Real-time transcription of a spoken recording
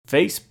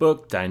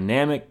Facebook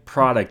Dynamic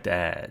Product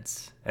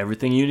Ads.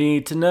 Everything you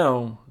need to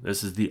know.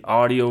 This is the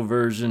audio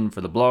version for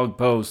the blog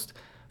post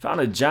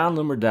found at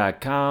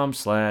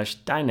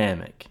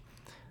johnloomer.com/dynamic.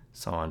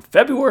 So on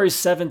February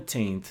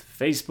 17th,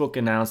 Facebook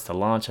announced the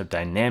launch of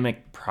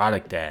Dynamic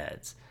Product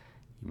Ads.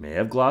 You may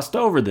have glossed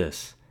over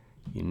this.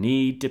 You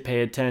need to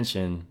pay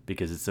attention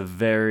because it's a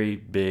very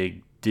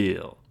big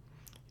deal.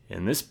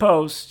 In this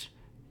post,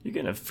 you're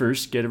going to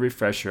first get a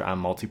refresher on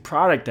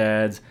multi-product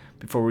ads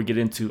before we get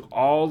into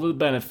all the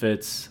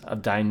benefits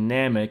of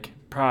dynamic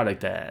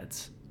product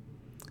ads.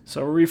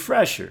 So a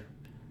refresher,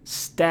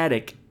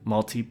 static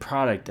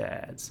multi-product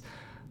ads.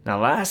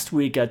 Now last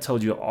week I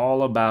told you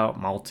all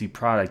about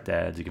multi-product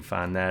ads. You can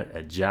find that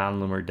at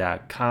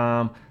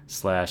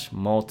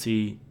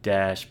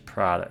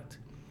johnloomer.com/multi-product.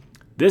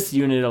 This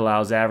unit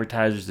allows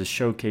advertisers to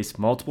showcase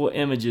multiple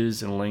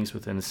images and links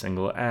within a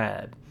single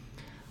ad.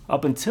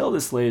 Up until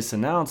this latest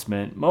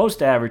announcement,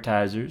 most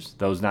advertisers,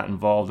 those not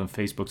involved in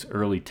Facebook's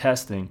early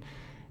testing,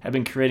 have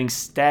been creating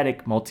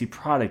static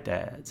multi-product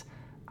ads.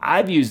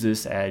 I've used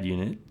this ad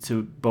unit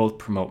to both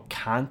promote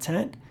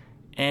content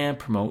and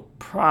promote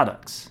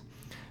products.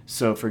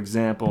 So for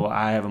example,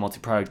 I have a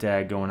multi-product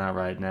ad going out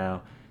right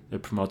now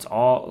that promotes a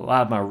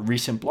lot of my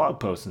recent blog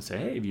posts and say,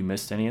 hey, have you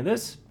missed any of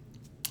this?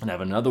 And I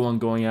have another one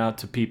going out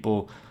to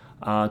people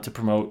to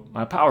promote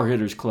my Power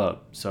Hitters Club.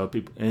 So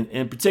people,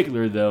 in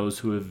particular, those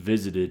who have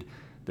visited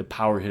the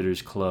Power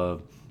Hitters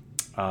Club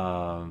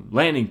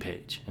landing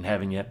page and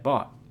haven't yet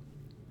bought.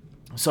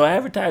 So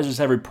advertisers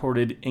have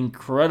reported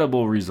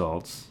incredible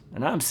results,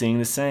 and I'm seeing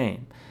the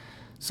same.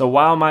 So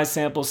while my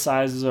sample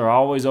sizes are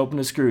always open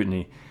to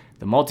scrutiny,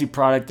 the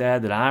multi-product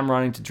ad that I'm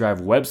running to drive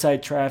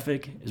website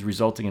traffic is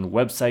resulting in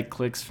website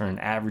clicks for an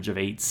average of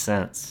 8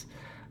 cents.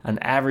 On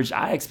average,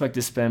 I expect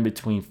to spend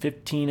between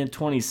 15 and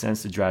 20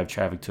 cents to drive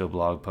traffic to a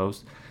blog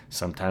post,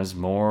 sometimes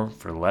more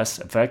for less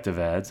effective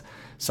ads.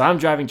 So I'm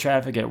driving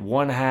traffic at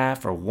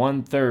 1/2 or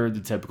 1/3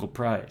 the typical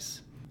price.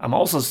 I'm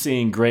also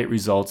seeing great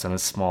results on a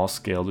small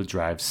scale to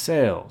drive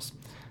sales.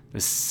 The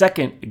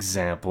second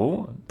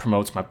example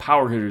promotes my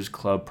Power Hitters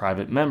Club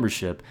private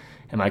membership,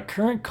 and my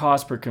current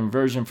cost per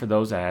conversion for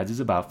those ads is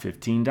about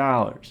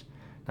 $15.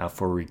 Now,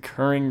 for a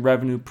recurring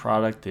revenue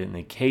product, in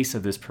the case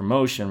of this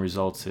promotion,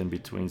 results in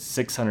between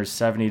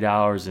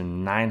 $670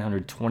 and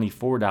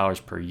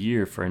 $924 per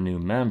year for a new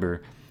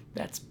member.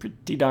 That's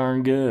pretty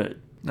darn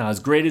good. Now, as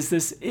great as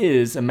this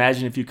is,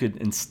 imagine if you could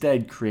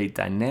instead create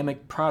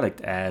dynamic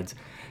product ads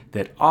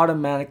that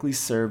automatically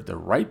serve the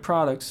right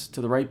products to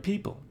the right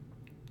people.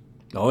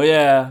 Oh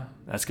yeah,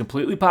 that's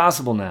completely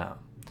possible now.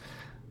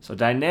 So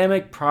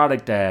dynamic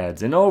product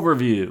ads, an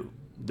overview.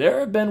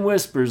 There have been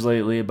whispers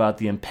lately about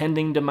the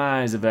impending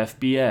demise of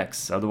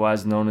FBX,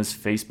 otherwise known as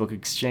Facebook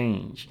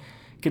Exchange.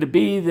 Could it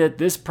be that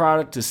this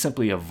product is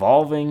simply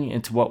evolving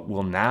into what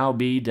will now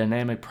be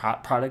dynamic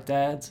product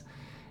ads?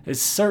 It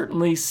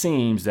certainly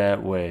seems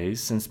that way,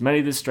 since many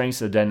of the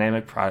strengths of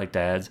dynamic product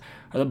ads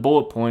are the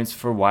bullet points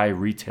for why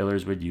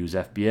retailers would use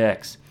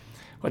FBX.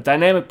 With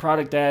dynamic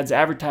product ads,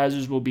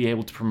 advertisers will be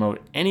able to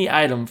promote any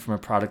item from a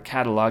product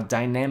catalog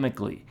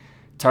dynamically,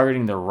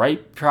 targeting the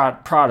right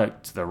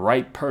product to the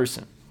right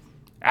person.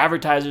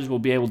 Advertisers will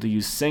be able to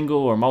use single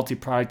or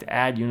multi-product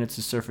ad units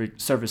to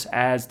surface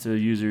ads to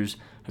users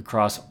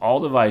across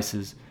all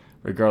devices,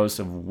 regardless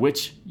of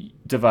which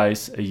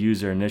device a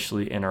user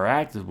initially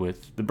interacted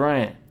with the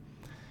brand.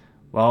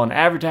 While an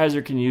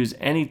advertiser can use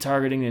any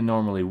targeting they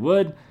normally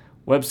would,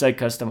 website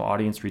custom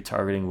audience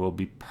retargeting will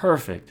be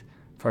perfect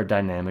for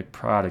dynamic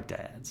product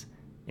ads.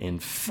 In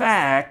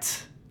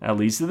fact, that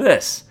leads to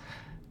this: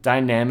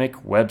 Dynamic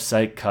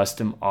Website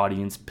Custom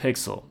Audience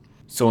Pixel.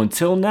 So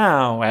until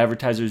now,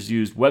 advertisers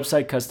used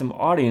website custom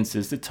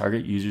audiences to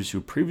target users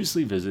who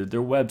previously visited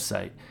their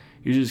website.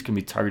 Users can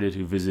be targeted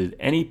who visited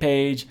any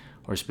page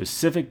or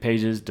specific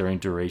pages during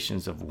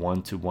durations of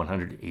 1 to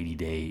 180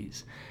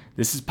 days.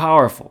 This is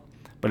powerful,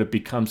 but it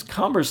becomes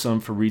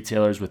cumbersome for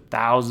retailers with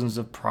thousands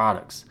of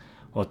products.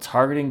 While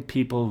targeting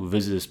people who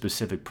visit a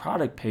specific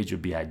product page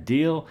would be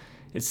ideal,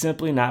 it's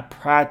simply not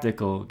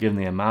practical given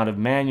the amount of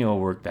manual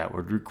work that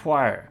would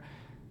require.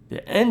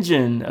 The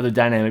engine of the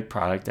dynamic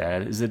product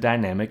ad is the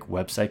Dynamic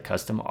Website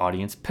Custom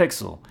Audience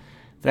Pixel.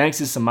 Thanks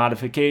to some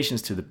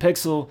modifications to the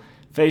pixel,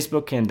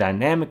 Facebook can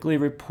dynamically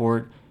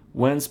report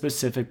when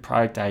specific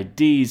product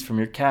IDs from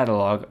your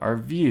catalog are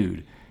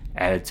viewed,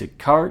 added to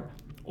cart,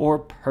 or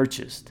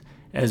purchased.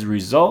 As a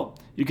result,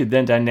 you could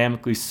then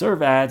dynamically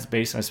serve ads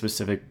based on a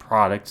specific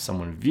product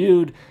someone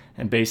viewed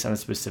and based on a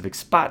specific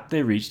spot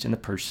they reached in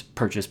the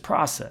purchase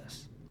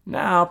process.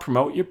 Now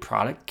promote your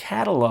product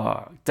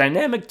catalog.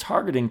 Dynamic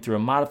targeting through a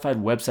modified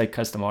website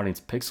custom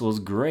audience pixel is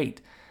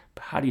great,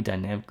 but how do you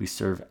dynamically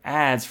serve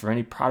ads for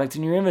any product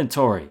in your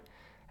inventory?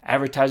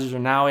 Advertisers are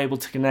now able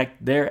to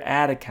connect their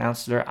ad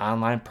accounts to their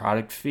online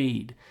product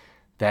feed.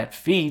 That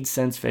feed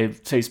sends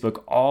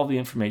Facebook all the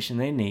information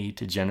they need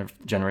to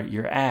generate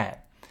your ad.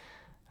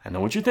 I know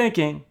what you're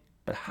thinking,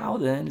 but how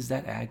then is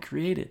that ad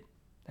created?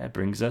 That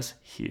brings us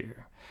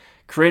here.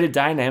 Create a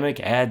dynamic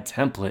ad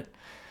template.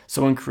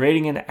 So when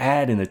creating an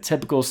ad in the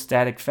typical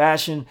static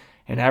fashion,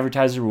 An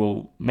advertiser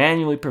will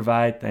manually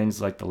provide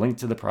things like the link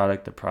to the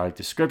product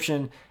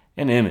description,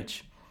 and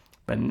image.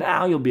 But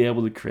now you'll be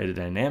able to create a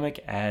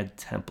dynamic ad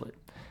template.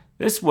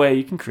 This way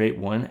you can create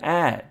one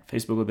ad.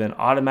 Facebook will then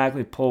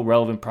automatically pull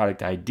relevant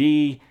product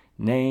ID,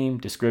 name,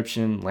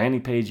 description,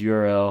 landing page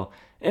URL,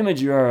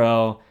 image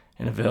URL,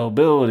 and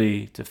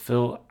availability to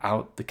fill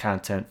out the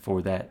content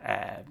for that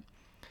ad.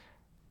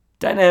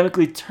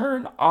 Dynamically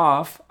turn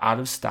off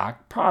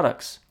out-of-stock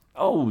products.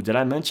 Oh, did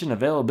I mention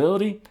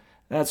availability?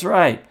 That's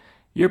right.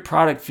 Your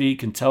product feed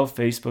can tell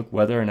Facebook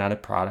whether or not a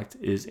product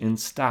is in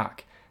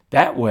stock.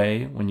 That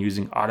way, when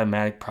using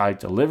automatic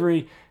product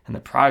delivery and the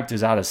product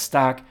is out of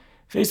stock,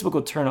 Facebook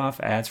will turn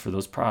off ads for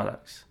those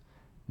products.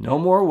 No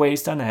more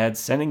waste on ads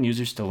sending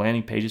users to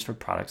landing pages for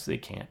products they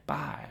can't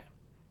buy.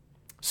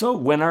 So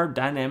when are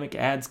dynamic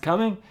ads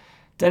coming?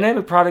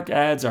 Dynamic product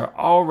ads are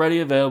already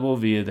available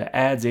via the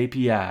Ads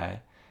API and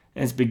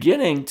it's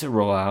beginning to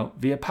roll out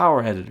via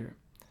Power Editor.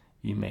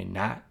 You may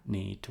not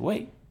need to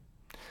wait.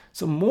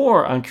 So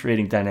more on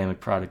creating dynamic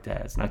product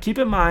ads. Now keep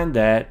in mind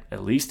that,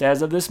 at least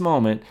as of this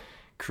moment,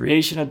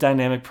 creation of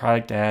dynamic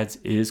product ads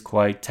is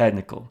quite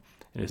technical.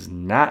 It is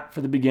not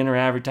for the beginner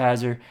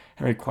advertiser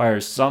and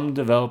requires some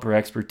developer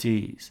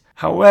expertise.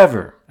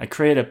 However, I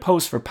created a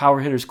post for Power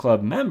Hitters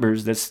Club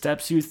members that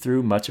steps you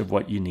through much of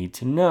what you need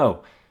to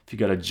know. If you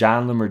go to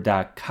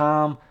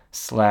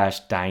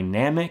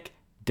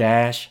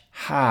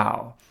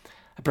johnloomer.com/dynamic-how,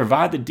 I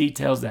provide the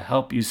details that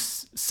help you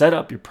set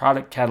up your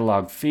product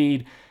catalog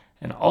feed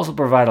and also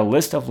provide a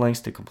list of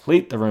links to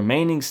complete the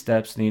remaining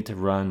steps needed to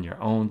run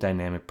your own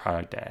dynamic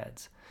product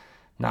ads.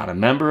 Not a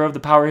member of the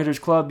Power Hitters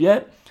Club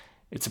yet?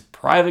 It's a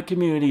private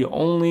community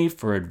only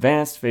for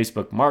advanced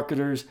Facebook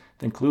marketers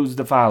that includes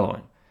the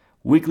following: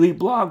 weekly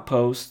blog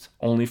posts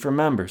only for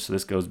members, so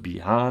this goes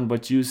beyond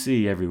what you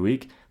see every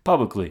week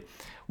publicly.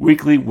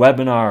 Weekly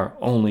webinar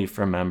only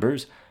for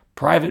members.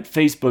 Private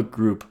Facebook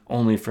group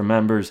only for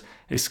members.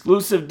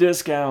 Exclusive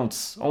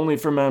discounts only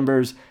for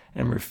members.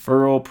 And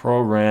referral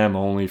program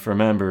only for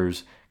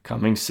members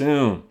coming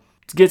soon.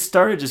 To get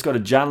started, just go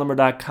to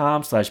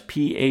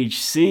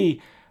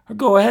johnloomer.com/PHC or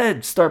go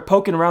ahead, start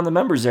poking around the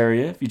members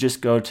area if you just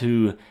go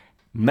to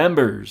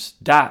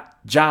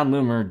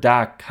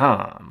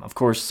members.johnloomer.com. Of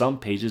course, some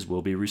pages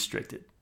will be restricted.